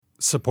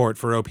Support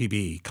for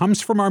OPB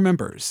comes from our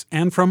members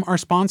and from our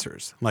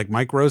sponsors, like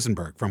Mike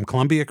Rosenberg from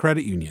Columbia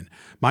Credit Union.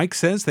 Mike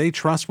says they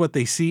trust what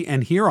they see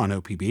and hear on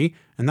OPB,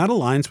 and that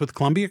aligns with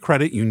Columbia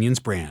Credit Union's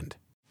brand.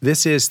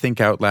 This is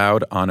Think Out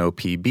Loud on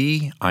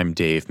OPB. I'm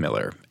Dave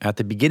Miller. At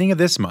the beginning of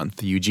this month,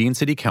 the Eugene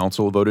City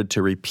Council voted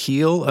to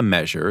repeal a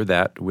measure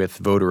that, with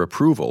voter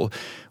approval,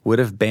 would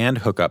have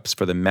banned hookups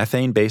for the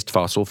methane-based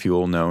fossil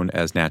fuel known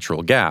as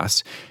natural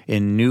gas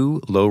in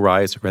new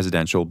low-rise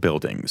residential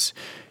buildings.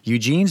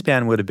 Eugene's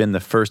ban would have been the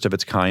first of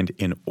its kind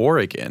in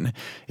Oregon.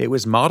 It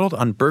was modeled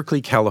on Berkeley,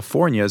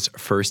 California's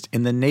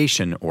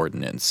first-in-the-nation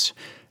ordinance.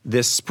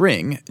 This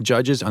spring,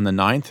 judges on the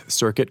Ninth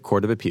Circuit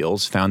Court of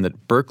Appeals found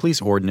that Berkeley's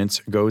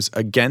ordinance goes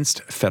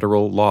against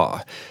federal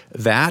law.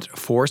 That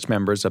forced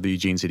members of the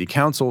Eugene City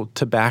Council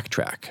to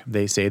backtrack.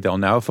 They say they'll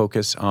now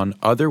focus on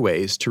other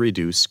ways to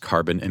reduce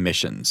carbon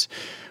emissions.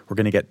 We're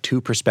going to get two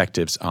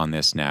perspectives on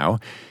this now.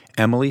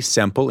 Emily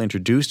Semple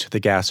introduced the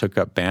gas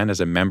hookup ban as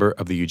a member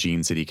of the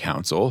Eugene City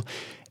Council.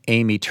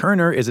 Amy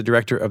Turner is a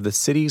director of the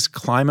city's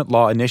Climate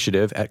Law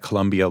Initiative at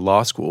Columbia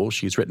Law School.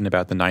 She's written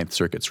about the Ninth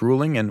Circuit's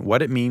ruling and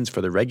what it means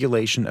for the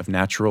regulation of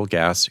natural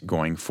gas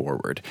going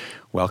forward.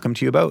 Welcome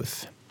to you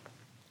both.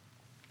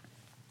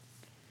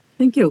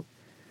 Thank you.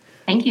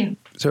 Thank you.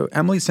 So,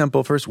 Emily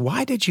Semple, first,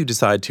 why did you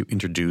decide to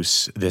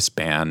introduce this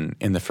ban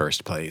in the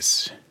first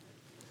place?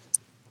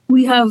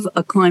 We have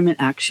a climate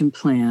action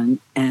plan,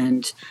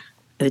 and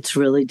it's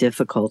really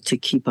difficult to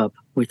keep up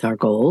with our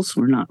goals.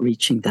 We're not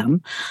reaching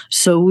them.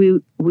 So we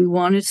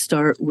want to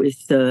start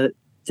with the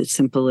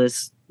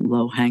simplest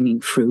low-hanging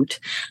fruit.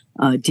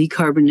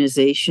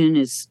 Decarbonization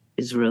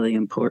is really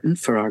important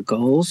for our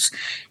goals.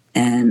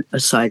 And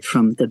aside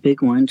from the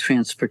big one,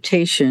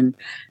 transportation,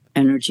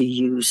 energy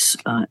use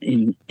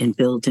in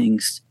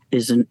buildings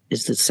is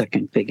the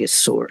second biggest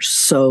source.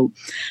 So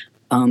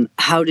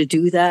how to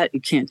do that? You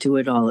can't do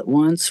it all at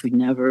once. We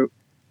never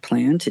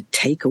plan to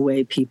take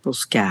away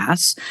people's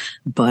gas,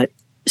 but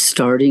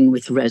starting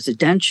with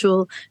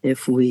residential,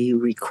 if we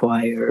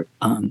require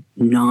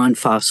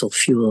non-fossil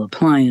fuel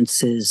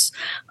appliances,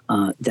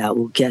 that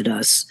will get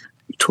us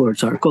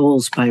towards our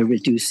goals by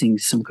reducing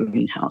some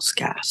greenhouse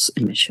gas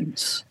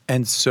emissions.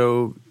 And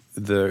so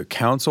the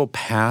council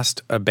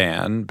passed a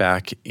ban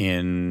back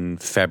in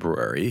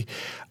February.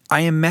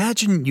 I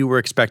imagine you were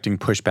expecting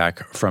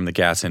pushback from the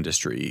gas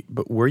industry,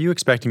 but were you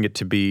expecting it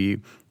to be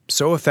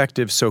so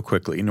effective so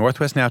quickly?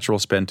 Northwest Natural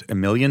spent $1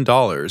 million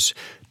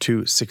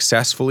to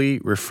successfully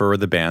refer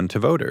the ban to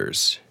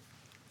voters.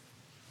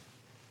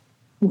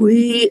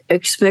 We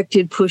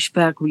expected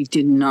pushback. We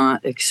did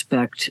not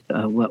expect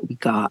what we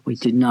got. We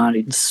did not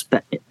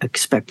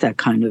expect that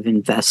kind of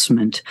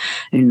investment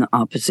in the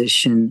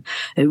opposition.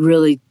 It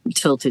really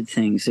tilted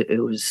things.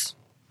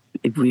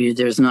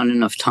 There's not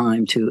enough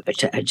time to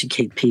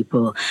educate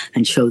people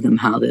and show them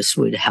how this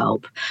would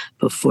help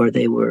before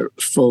they were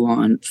full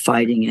on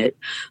fighting it.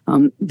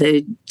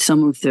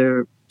 Some of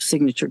their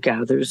signature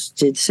gatherers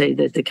did say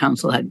that the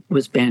council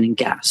was banning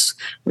gas,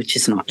 which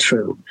is not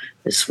true.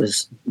 This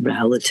was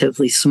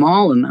relatively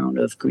small amount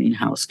of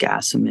greenhouse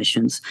gas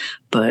emissions,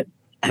 but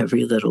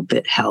every little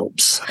bit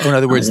helps. In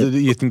other words,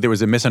 you think there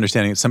was a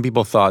misunderstanding. Some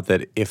people thought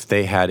that if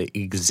they had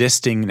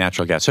existing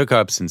natural gas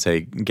hookups and, say,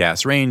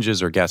 gas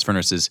ranges or gas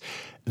furnaces,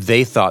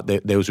 they thought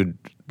that those would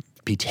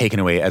be taken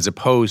away as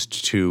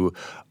opposed to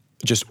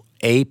just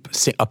a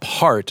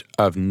part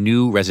of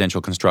new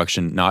residential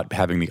construction not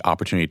having the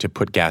opportunity to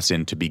put gas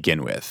in to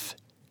begin with.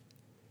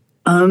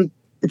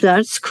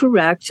 That's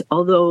correct,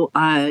 although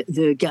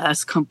the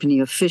gas company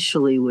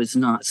officially was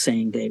not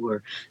saying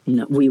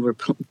we were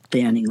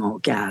banning all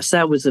gas.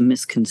 That was a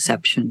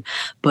misconception,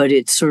 but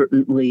it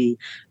certainly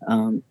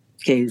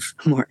gave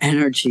more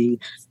energy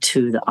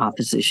to the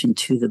opposition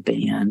to the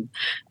ban.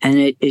 And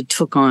it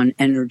took on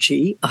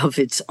energy of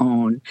its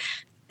own,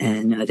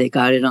 and they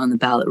got it on the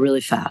ballot really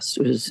fast.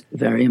 It was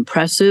very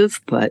impressive,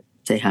 but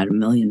they had $1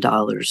 million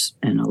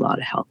and a lot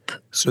of help.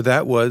 So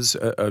that was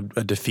a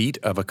defeat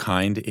of a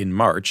kind in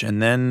March.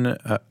 And then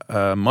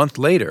a month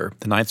later,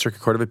 the Ninth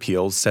Circuit Court of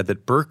Appeals said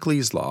that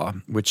Berkeley's law,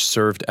 which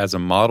served as a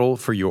model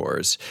for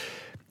yours,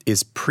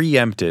 is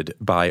preempted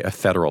by a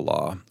federal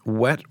law.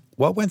 What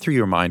went through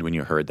your mind when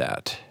you heard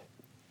that?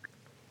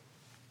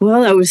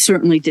 Well, that was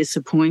certainly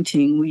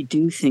disappointing. We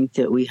do think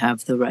that we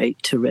have the right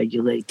to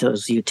regulate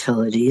those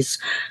utilities,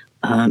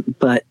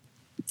 but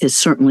this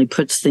certainly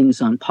puts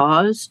things on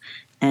pause.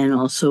 And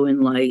also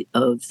in light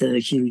of the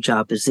huge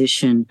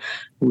opposition,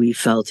 we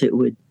felt it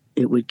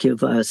would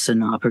give us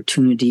an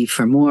opportunity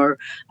for more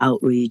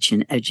outreach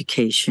and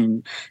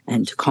education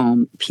and to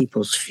calm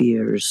people's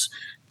fears.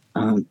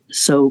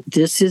 So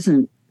this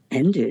isn't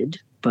ended,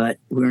 but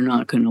we're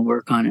not going to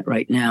work on it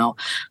right now.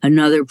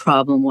 Another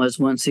problem was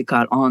once it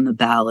got on the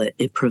ballot,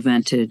 it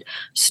prevented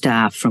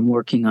staff from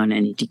working on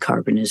any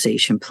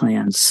decarbonization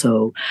plans.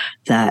 So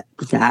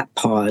that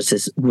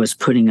pause was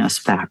putting us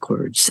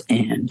backwards.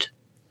 And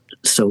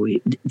so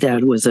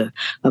that was a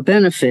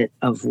benefit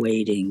of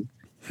waiting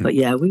But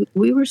yeah,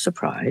 we were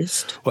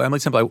surprised. Well, Emily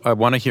Semple, I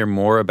want to hear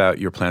more about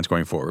your plans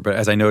going forward. But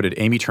as I noted,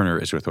 Amy Turner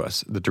is with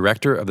us, the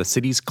director of the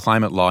city's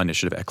Climate Law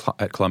Initiative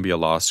at Columbia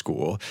Law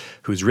School,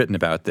 who's written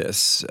about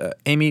this.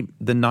 Amy,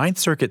 the Ninth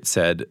Circuit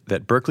said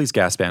that Berkeley's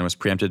gas ban was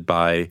preempted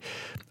by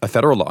a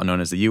federal law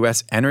known as the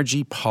U.S.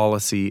 Energy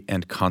Policy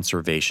and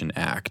Conservation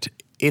Act.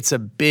 It's a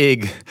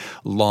big,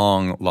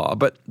 long law.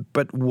 But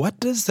what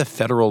does the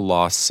federal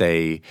law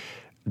say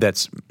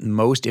that's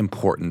most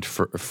important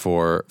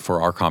for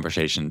our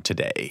conversation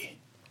today?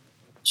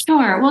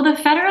 Sure. Well, the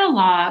federal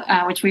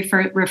law, which we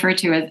refer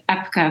to as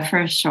EPCA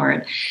for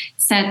short,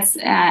 sets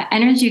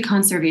energy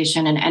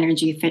conservation and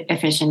energy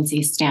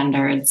efficiency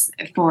standards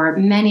for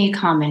many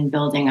common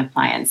building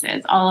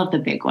appliances, all of the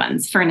big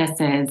ones: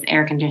 furnaces,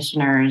 air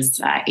conditioners,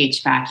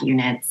 HVAC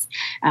units,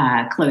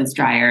 clothes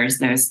dryers,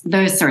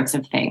 those sorts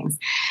of things.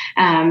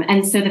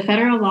 And so the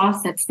federal law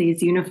sets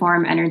these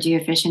uniform energy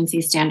efficiency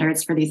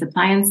standards for these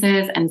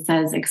appliances and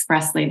says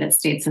expressly that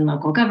states and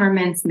local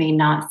governments may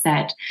not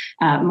set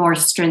more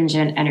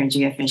stringent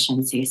energy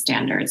efficiency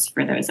standards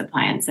for those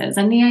appliances.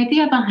 And the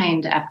idea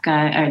behind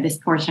EPCA, or this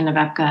portion of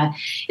EPCA,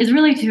 is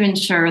really to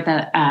ensure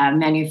that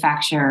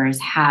manufacturers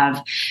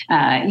have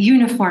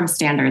uniform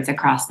standards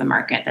across the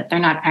market, that they're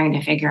not trying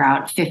to figure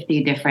out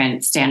 50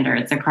 different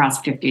standards across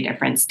 50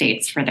 different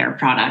states for their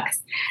products.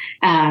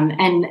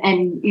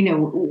 And you know,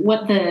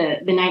 what the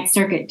Ninth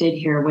Circuit did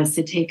here was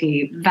to take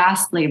a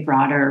vastly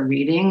broader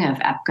reading of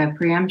EPCA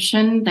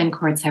preemption than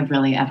courts have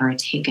really ever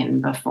taken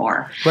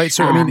before. Right.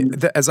 So, I mean,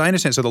 as I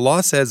understand, so the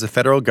law says the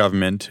federal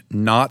government,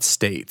 not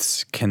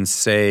states, can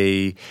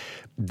say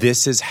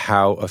this is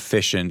how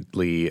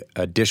efficiently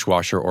a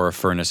dishwasher or a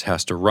furnace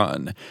has to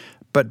run.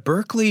 But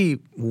Berkeley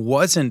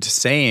wasn't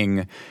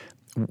saying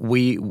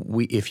we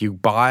if you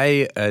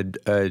buy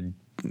a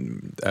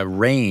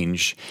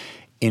range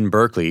in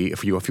Berkeley,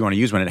 if you want to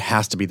use one, it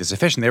has to be this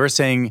efficient. They were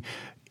saying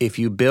if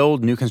you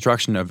build new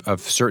construction of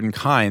certain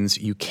kinds,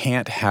 you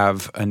can't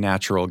have a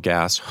natural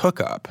gas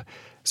hookup.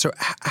 So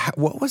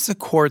what was the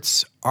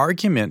court's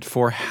argument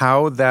for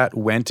how that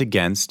went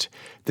against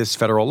this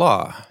federal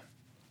law?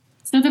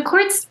 So the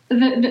court's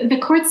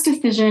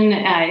decision,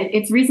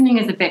 its reasoning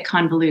is a bit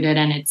convoluted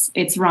and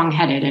it's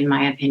wrongheaded in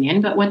my opinion.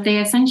 But what they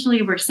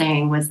essentially were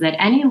saying was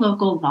that any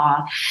local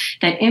law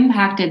that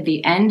impacted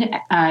the end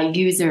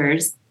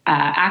users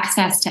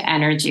access to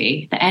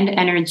energy, the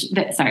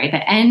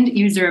end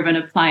user of an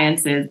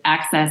appliance's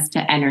access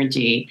to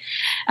energy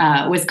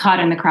was caught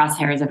in the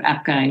crosshairs of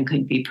EPCA and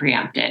could be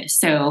preempted.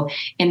 So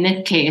in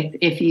this case,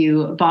 if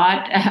you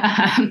bought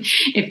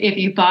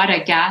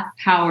a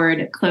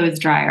gas-powered clothes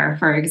dryer,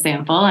 for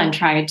example, and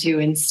tried to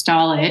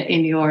install it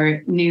in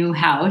your new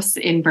house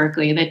in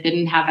Berkeley that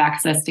didn't have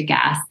access to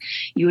gas,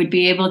 you would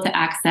be able to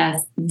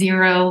access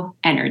zero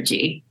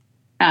energy.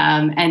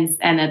 And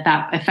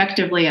that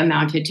effectively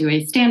amounted to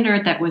a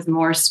standard that was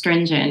more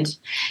stringent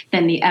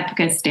than the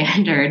EPCA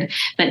standard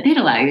that did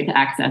allow you to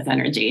access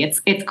energy.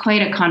 It's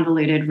quite a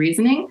convoluted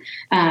reasoning,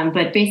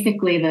 but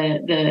basically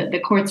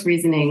the court's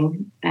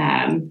reasoning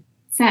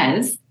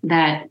says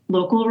that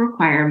local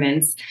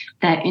requirements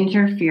that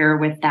interfere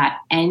with that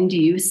end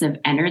use of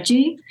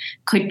energy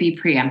could be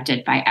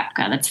preempted by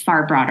EPCA. That's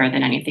far broader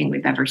than anything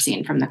we've ever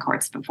seen from the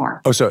courts before.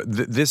 Oh, so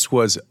this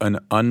was an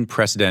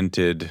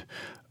unprecedented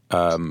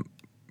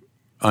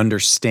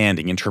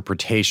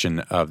interpretation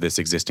of this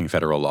existing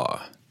federal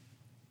law.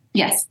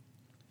 Yes.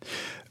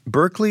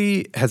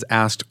 Berkeley has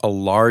asked a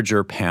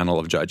larger panel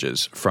of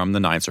judges from the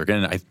Ninth Circuit,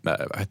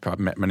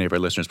 and many of our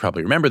listeners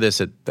probably remember this,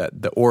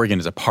 that the Oregon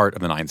is a part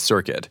of the Ninth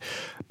Circuit.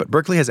 But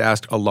Berkeley has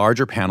asked a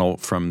larger panel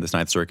from this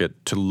Ninth Circuit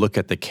to look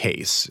at the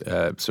case,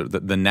 sort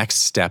of the next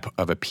step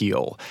of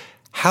appeal.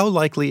 How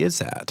likely is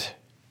that?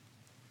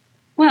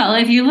 Well,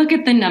 if you look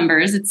at the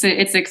numbers, it's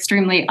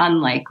extremely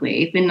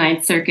unlikely. The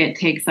Ninth Circuit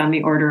takes on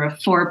the order of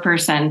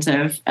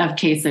 4% of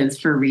cases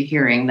for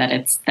rehearing that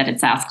it's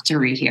asked to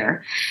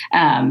rehear.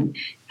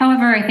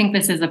 However, I think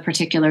this is a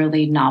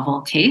particularly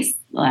novel case.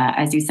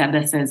 As you said,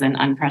 this is an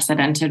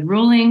unprecedented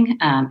ruling.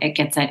 It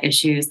gets at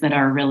issues that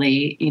are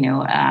really,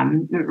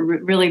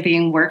 really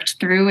being worked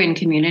through in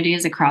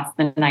communities across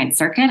the Ninth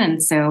Circuit.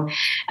 And so,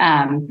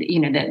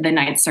 the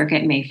Ninth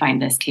Circuit may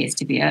find this case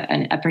to be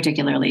a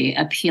particularly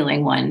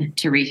appealing one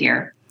to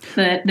rehear.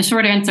 The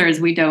short answer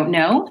is we don't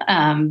know,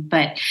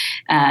 but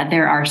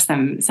there are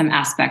some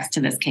aspects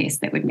to this case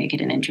that would make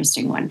it an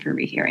interesting one for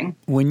rehearing.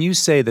 When you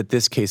say that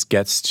this case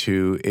gets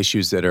to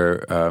issues that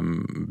are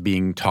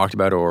being talked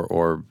about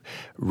or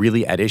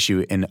really at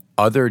issue in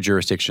other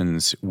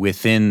jurisdictions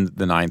within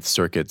the Ninth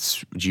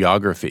Circuit's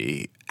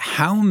geography,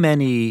 how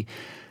many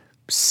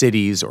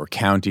cities or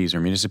counties or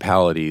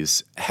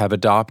municipalities have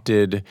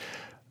adopted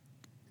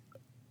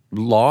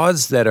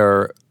laws that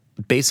are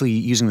basically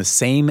using the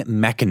same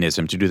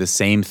mechanism to do the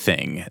same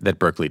thing that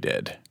Berkeley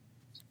did?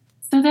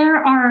 So there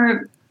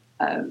are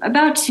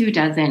about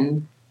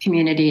 24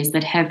 communities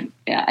that have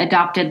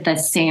adopted the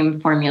same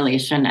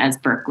formulation as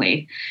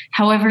Berkeley.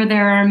 However,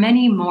 there are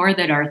many more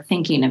that are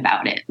thinking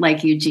about it,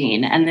 like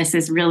Eugene, and this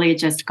is really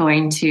just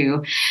going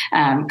to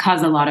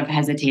cause a lot of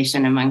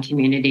hesitation among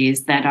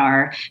communities that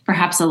are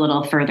perhaps a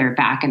little further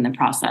back in the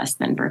process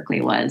than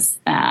Berkeley was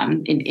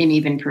in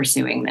even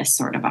pursuing this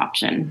sort of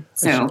option.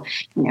 So,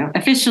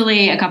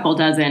 officially a couple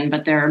dozen,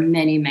 but there are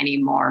many, many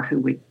more who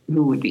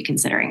would be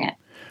considering it.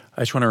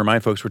 I just want to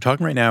remind folks, we're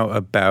talking right now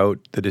about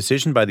the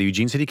decision by the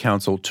Eugene City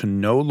Council to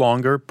no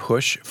longer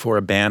push for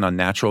a ban on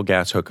natural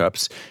gas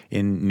hookups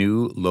in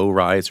new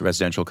low-rise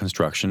residential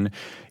construction.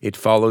 It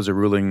follows a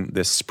ruling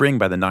this spring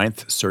by the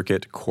Ninth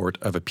Circuit Court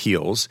of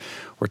Appeals.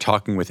 We're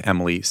talking with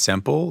Emily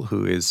Semple,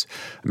 who is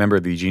a member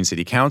of the Eugene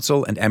City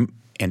Council, and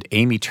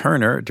Amy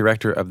Turner,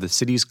 director of the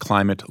city's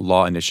Climate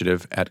Law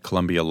Initiative at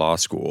Columbia Law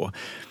School.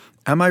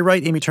 Am I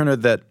right, Amy Turner,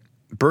 that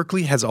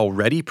Berkeley has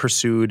already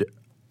pursued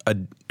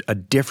a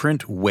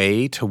different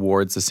way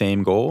towards the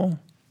same goal?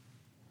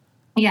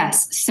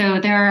 Yes. So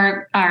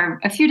there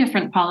are a few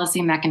different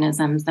policy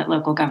mechanisms that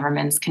local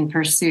governments can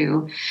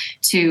pursue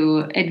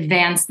to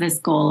advance this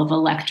goal of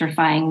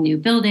electrifying new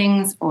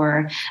buildings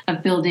or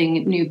of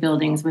building new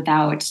buildings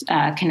without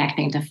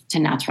connecting to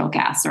natural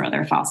gas or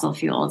other fossil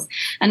fuels.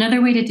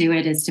 Another way to do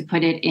it is to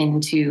put it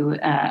into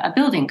a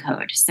building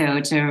code. So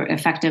to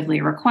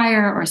effectively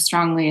require or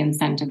strongly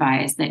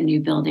incentivize that new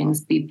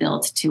buildings be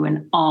built to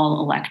an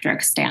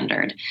all-electric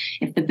standard.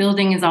 If the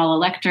building is all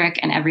electric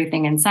and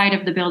everything inside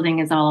of the building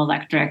is all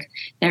electric,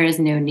 there is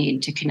no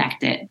need to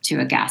connect it to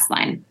a gas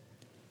line.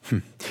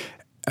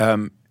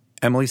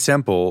 Emily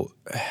Semple,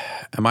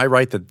 am I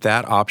right that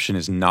that option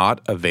is not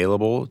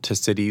available to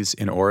cities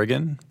in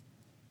Oregon?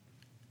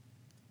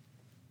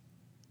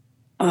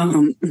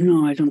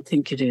 No, I don't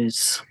think it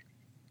is.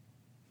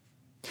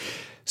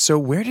 So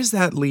where does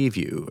that leave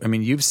you? I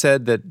mean, you've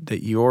said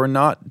that you're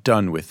not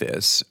done with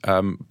this,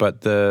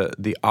 but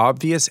the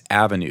obvious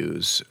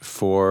avenues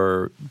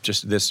for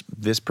just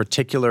this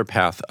particular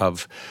path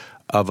of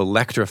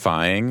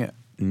electrifying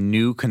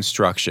new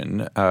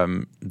construction,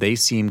 they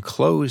seem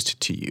closed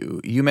to you.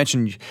 You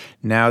mentioned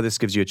now this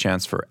gives you a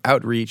chance for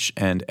outreach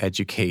and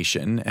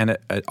education and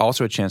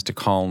also a chance to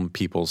calm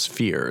people's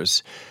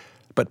fears.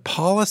 But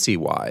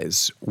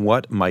policy-wise,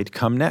 what might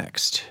come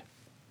next?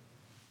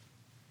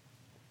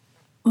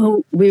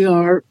 Well, we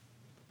are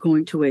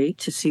going to wait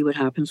to see what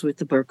happens with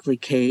the Berkeley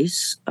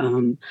case.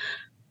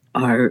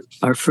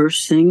 Our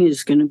first thing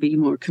is going to be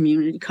more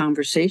community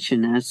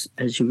conversation,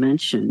 as you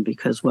mentioned,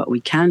 because what we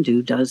can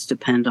do does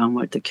depend on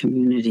what the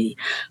community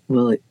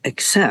will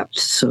accept.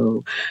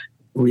 So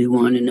we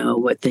want to know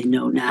what they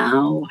know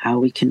now, how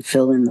we can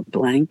fill in the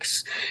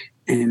blanks.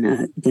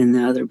 And then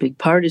the other big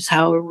part is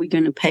how are we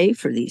going to pay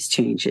for these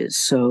changes?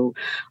 So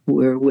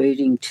we're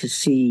waiting to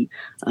see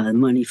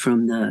money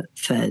from the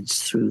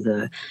feds through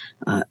the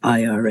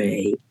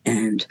IRA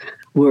and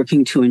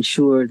working to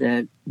ensure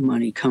that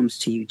money comes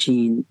to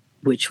Eugene,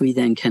 which we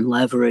then can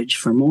leverage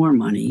for more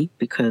money,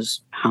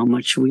 because how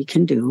much we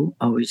can do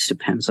always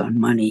depends on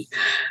money.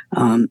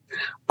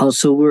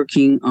 Also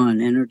working on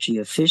energy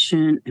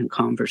efficient and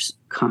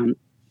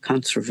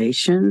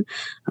conservation,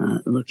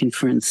 looking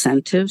for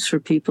incentives for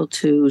people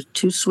to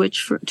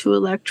switch to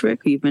electric,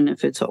 even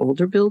if it's an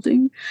older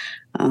building.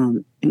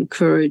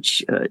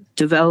 Encourage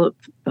develop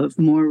of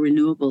more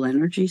renewable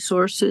energy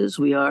sources.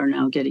 We are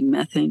now getting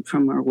methane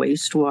from our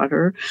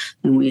wastewater,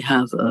 and we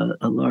have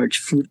a large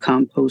food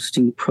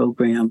composting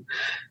program.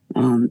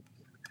 And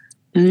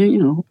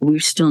we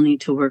still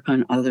need to work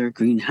on other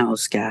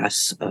greenhouse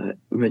gas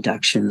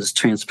reductions.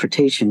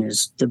 Transportation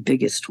is the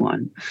biggest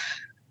one.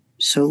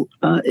 So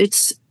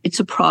it's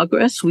a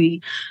progress.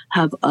 We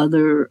have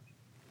other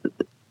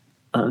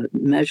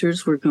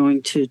measures we're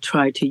going to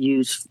try to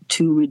use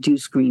to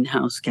reduce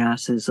greenhouse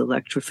gases.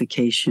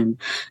 Electrification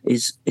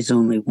is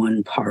only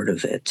one part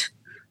of it.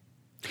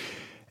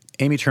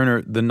 Amy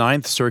Turner, the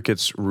Ninth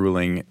Circuit's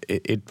ruling,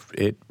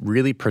 it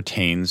really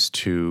pertains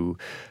to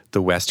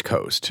the West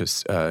Coast,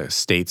 to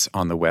states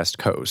on the West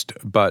Coast.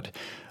 But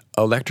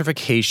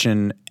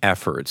electrification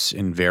efforts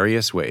in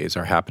various ways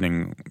are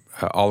happening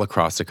all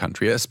across the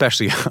country,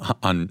 especially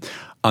on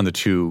the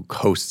two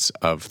coasts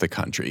of the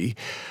country.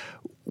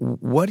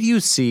 What do you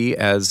see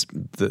as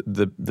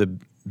the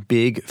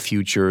big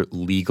future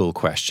legal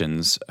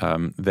questions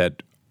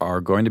that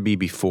are going to be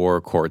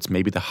before courts,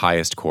 maybe the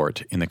highest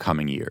court in the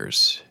coming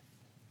years?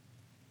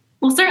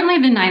 Well, certainly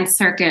the Ninth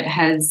Circuit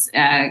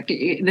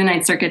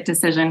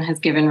decision has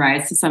given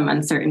rise to some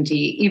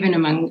uncertainty, even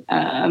among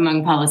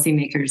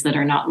policymakers that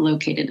are not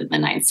located in the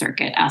Ninth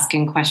Circuit,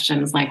 asking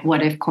questions like,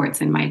 what if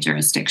courts in my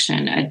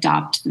jurisdiction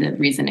adopt the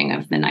reasoning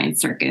of the Ninth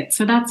Circuit?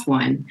 So that's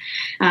one.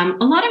 A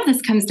lot of this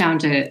comes down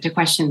to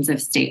questions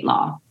of state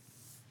law.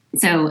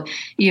 So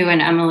you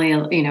and Emily,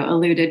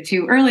 alluded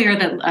to earlier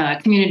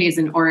that communities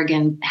in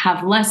Oregon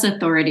have less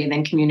authority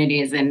than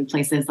communities in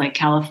places like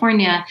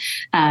California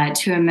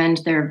to amend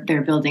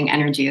their building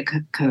energy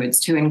codes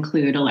to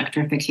include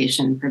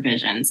electrification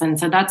provisions. And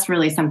so that's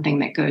really something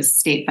that goes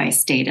state by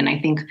state. And I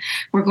think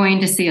we're going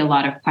to see a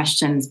lot of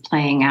questions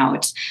playing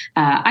out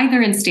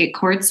either in state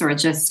courts or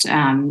just,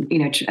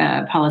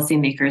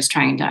 policymakers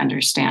trying to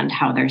understand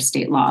how their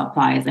state law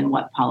applies and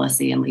what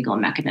policy and legal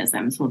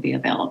mechanisms will be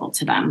available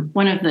to them.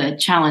 One of the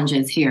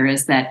challenges here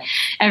is that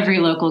every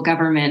local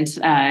government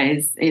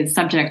is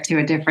subject to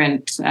a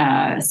different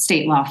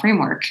state law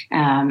framework.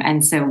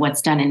 And so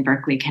what's done in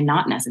Berkeley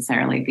cannot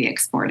necessarily be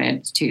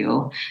exported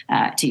to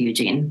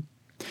Eugene.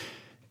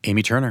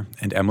 Amy Turner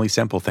and Emily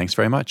Semple, thanks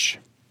very much.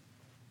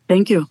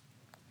 Thank you.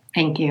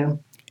 Thank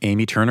you.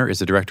 Amy Turner is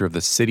the director of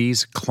the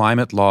city's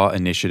Climate Law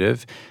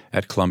Initiative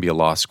at Columbia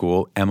Law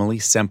School. Emily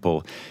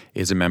Semple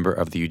is a member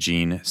of the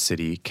Eugene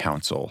City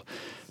Council.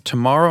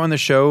 Tomorrow on the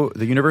show,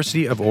 the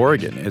University of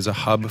Oregon is a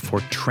hub for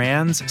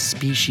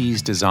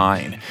trans-species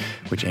design,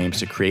 which aims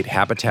to create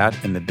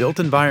habitat in the built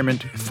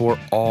environment for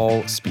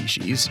all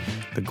species.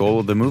 The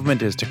goal of the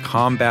movement is to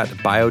combat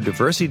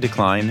biodiversity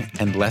decline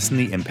and lessen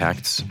the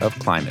impacts of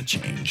climate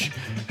change.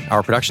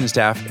 Our production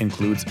staff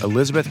includes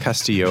Elizabeth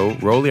Castillo,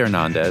 Rolly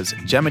Hernandez,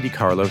 Gemma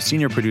DiCarlo,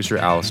 senior producer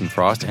Allison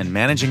Frost, and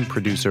managing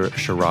producer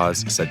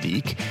Shiraz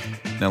Sadiq.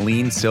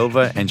 Naleen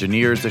Silva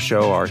engineers the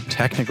show. Our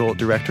technical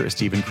director is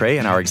Stephen Cray,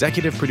 and our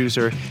executive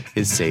producer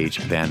is Sage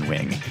Van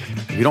Wing.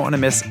 If you don't want to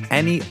miss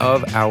any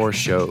of our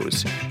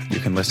shows, you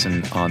can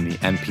listen on the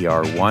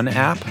NPR One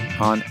app,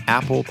 on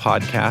Apple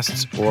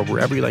Podcasts, or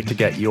wherever you like to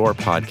get your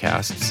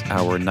podcasts.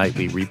 Our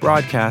nightly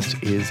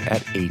rebroadcast is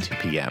at 8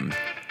 p.m.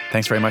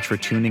 Thanks very much for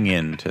tuning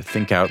in to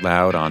Think Out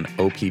Loud on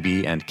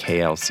OPB and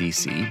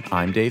KLCC.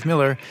 I'm Dave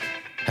Miller.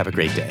 Have a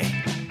great day.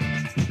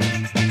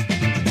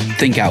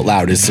 Think Out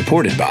Loud is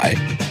supported by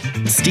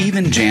Steve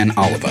and Jan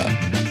Oliva,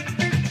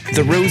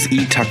 the Rose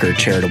E. Tucker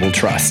Charitable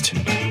Trust,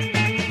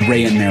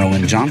 Ray and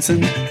Marilyn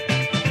Johnson,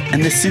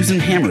 and the Susan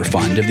Hammer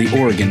Fund of the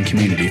Oregon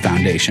Community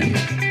Foundation.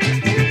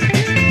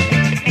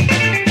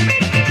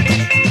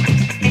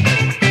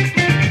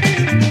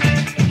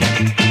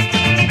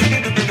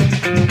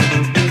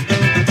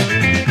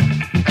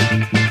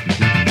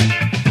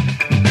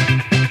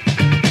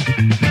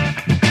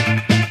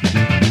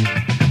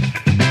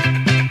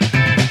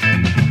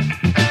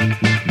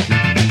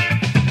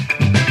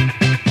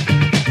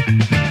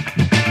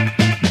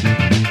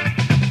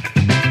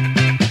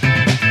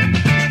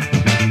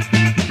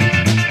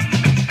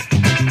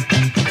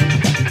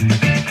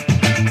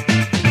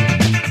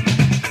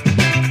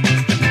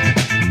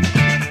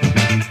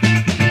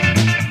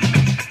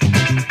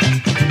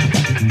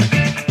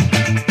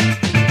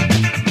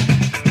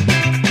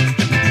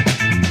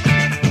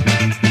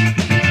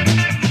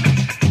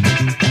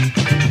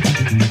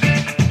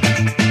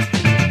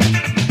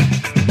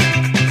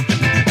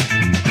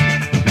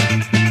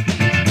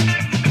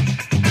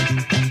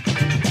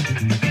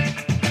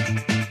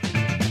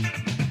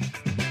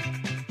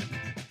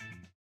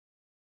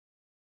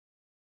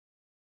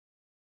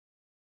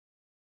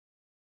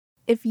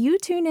 If you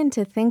tune in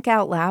to Think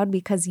Out Loud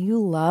because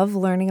you love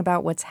learning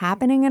about what's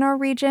happening in our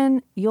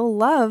region, you'll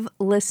love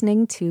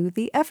listening to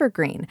The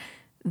Evergreen.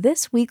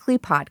 This weekly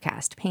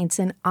podcast paints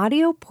an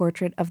audio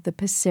portrait of the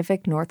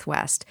Pacific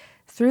Northwest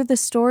through the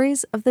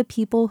stories of the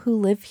people who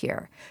live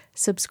here.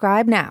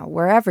 Subscribe now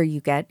wherever you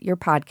get your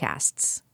podcasts.